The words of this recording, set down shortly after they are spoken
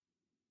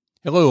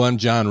Hello, I'm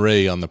John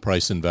Ray on the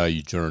Price and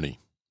Value Journey.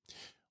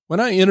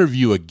 When I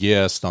interview a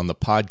guest on the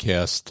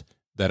podcast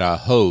that I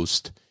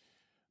host,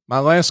 my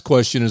last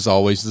question is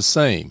always the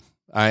same.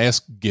 I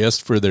ask guests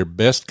for their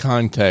best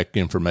contact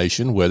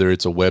information, whether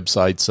it's a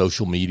website,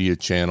 social media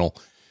channel,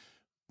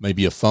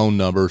 maybe a phone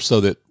number,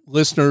 so that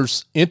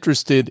listeners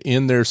interested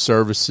in their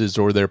services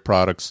or their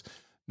products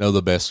know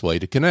the best way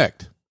to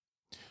connect.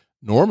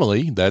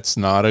 Normally, that's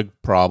not a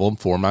problem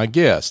for my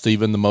guests,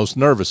 even the most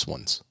nervous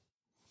ones.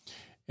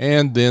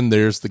 And then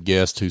there's the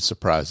guest who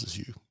surprises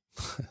you.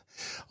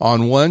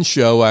 On one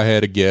show, I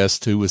had a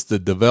guest who was the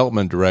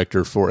development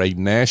director for a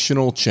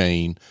national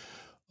chain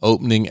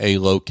opening a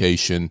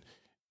location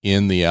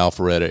in the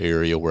Alpharetta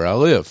area where I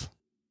live.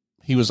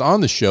 He was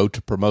on the show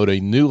to promote a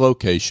new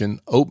location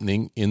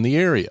opening in the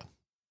area.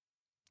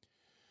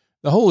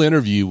 The whole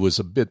interview was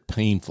a bit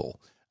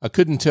painful. I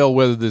couldn't tell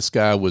whether this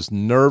guy was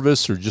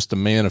nervous or just a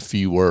man of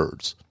few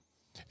words.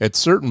 At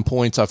certain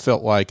points, I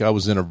felt like I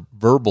was in a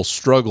verbal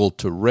struggle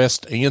to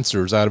wrest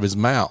answers out of his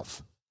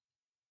mouth.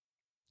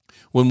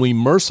 When we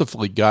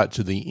mercifully got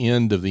to the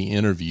end of the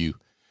interview,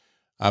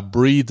 I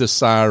breathed a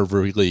sigh of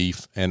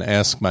relief and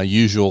asked my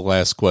usual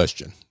last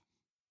question.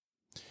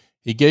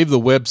 He gave the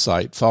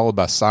website, followed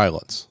by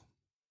silence.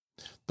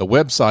 The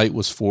website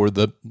was for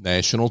the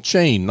national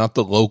chain, not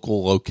the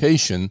local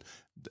location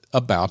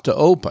about to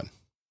open.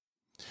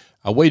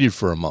 I waited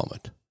for a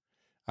moment.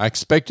 I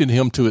expected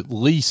him to at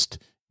least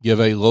give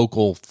a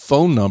local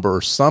phone number or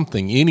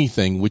something,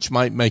 anything which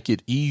might make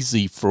it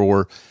easy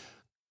for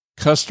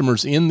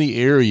customers in the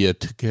area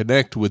to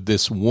connect with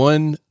this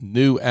one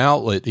new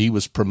outlet he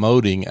was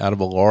promoting out of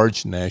a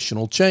large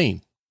national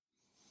chain.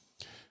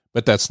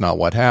 But that's not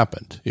what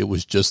happened. It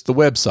was just the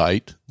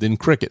website, then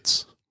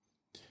crickets.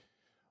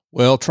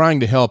 Well, trying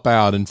to help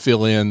out and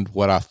fill in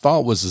what I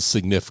thought was a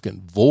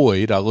significant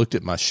void, I looked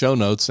at my show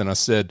notes and I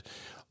said,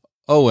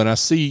 and I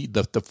see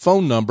the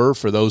phone number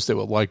for those that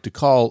would like to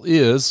call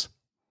is,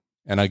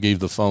 and I gave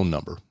the phone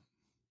number.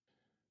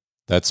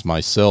 That's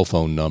my cell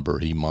phone number,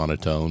 he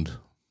monotoned.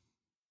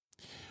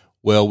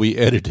 Well, we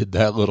edited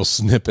that little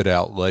snippet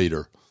out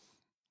later.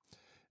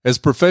 As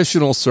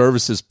professional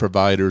services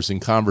providers in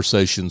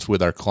conversations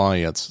with our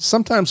clients,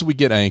 sometimes we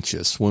get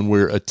anxious when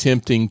we're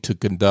attempting to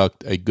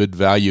conduct a good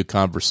value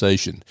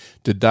conversation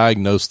to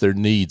diagnose their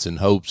needs and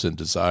hopes and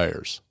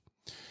desires.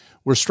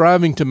 We're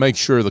striving to make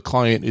sure the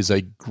client is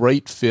a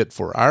great fit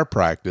for our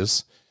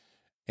practice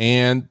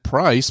and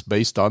price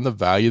based on the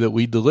value that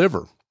we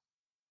deliver.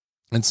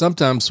 And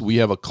sometimes we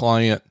have a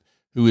client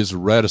who is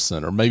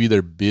reticent, or maybe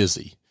they're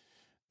busy.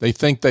 They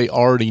think they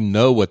already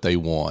know what they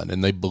want,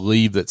 and they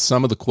believe that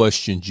some of the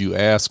questions you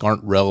ask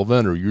aren't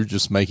relevant or you're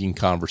just making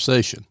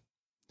conversation.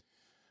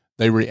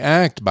 They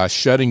react by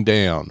shutting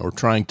down or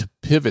trying to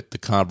pivot the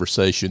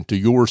conversation to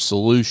your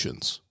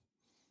solutions.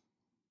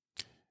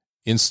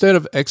 Instead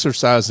of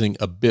exercising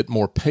a bit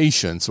more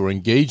patience or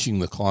engaging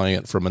the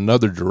client from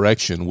another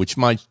direction, which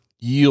might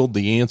yield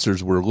the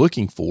answers we're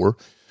looking for,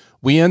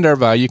 we end our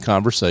value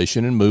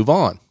conversation and move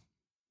on.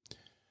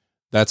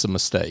 That's a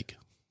mistake.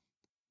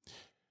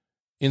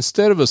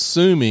 Instead of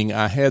assuming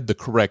I had the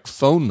correct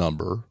phone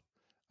number,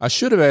 I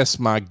should have asked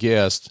my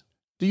guest,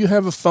 do you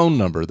have a phone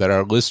number that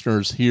our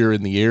listeners here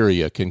in the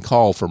area can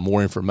call for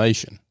more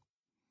information?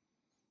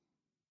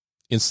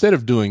 Instead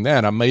of doing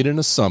that, I made an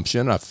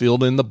assumption, I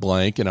filled in the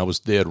blank, and I was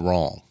dead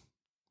wrong.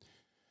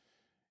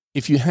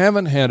 If you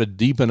haven't had a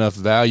deep enough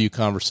value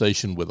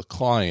conversation with a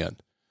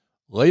client,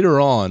 later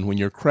on when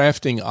you're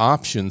crafting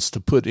options to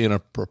put in a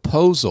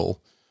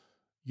proposal,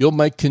 you'll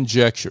make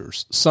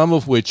conjectures, some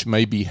of which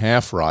may be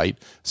half right,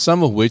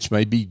 some of which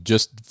may be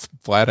just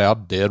flat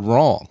out dead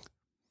wrong.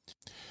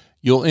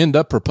 You'll end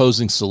up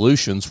proposing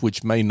solutions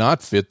which may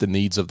not fit the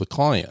needs of the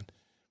client,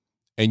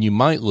 and you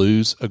might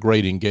lose a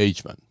great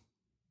engagement.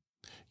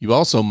 You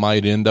also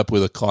might end up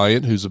with a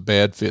client who's a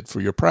bad fit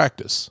for your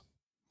practice.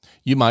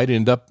 You might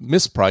end up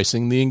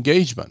mispricing the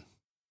engagement.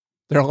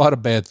 There are a lot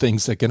of bad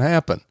things that can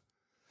happen.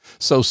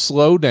 So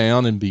slow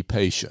down and be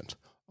patient.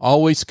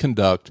 Always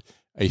conduct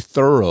a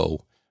thorough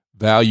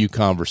value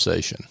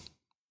conversation.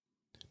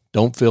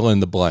 Don't fill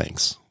in the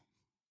blanks.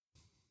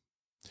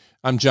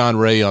 I'm John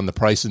Ray on the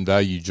Price and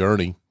Value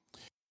Journey.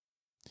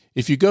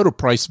 If you go to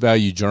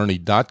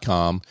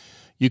pricevaluejourney.com,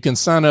 you can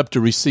sign up to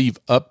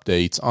receive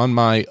updates on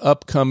my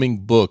upcoming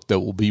book that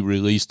will be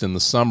released in the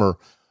summer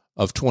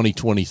of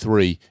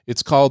 2023.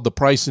 It's called The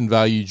Price and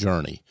Value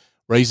Journey,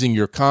 Raising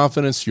Your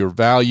Confidence, Your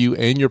Value,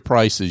 and Your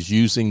Prices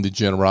Using the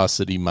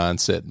Generosity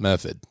Mindset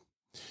Method.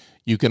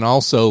 You can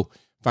also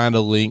find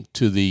a link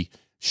to the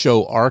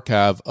show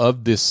archive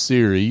of this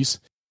series,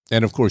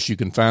 and of course you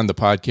can find the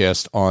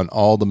podcast on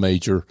all the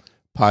major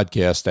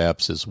podcast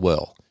apps as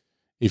well.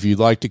 If you'd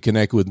like to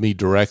connect with me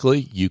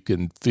directly, you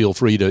can feel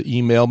free to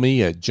email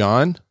me at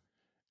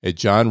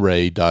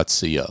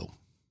john@johnray.co.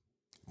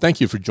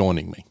 Thank you for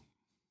joining me.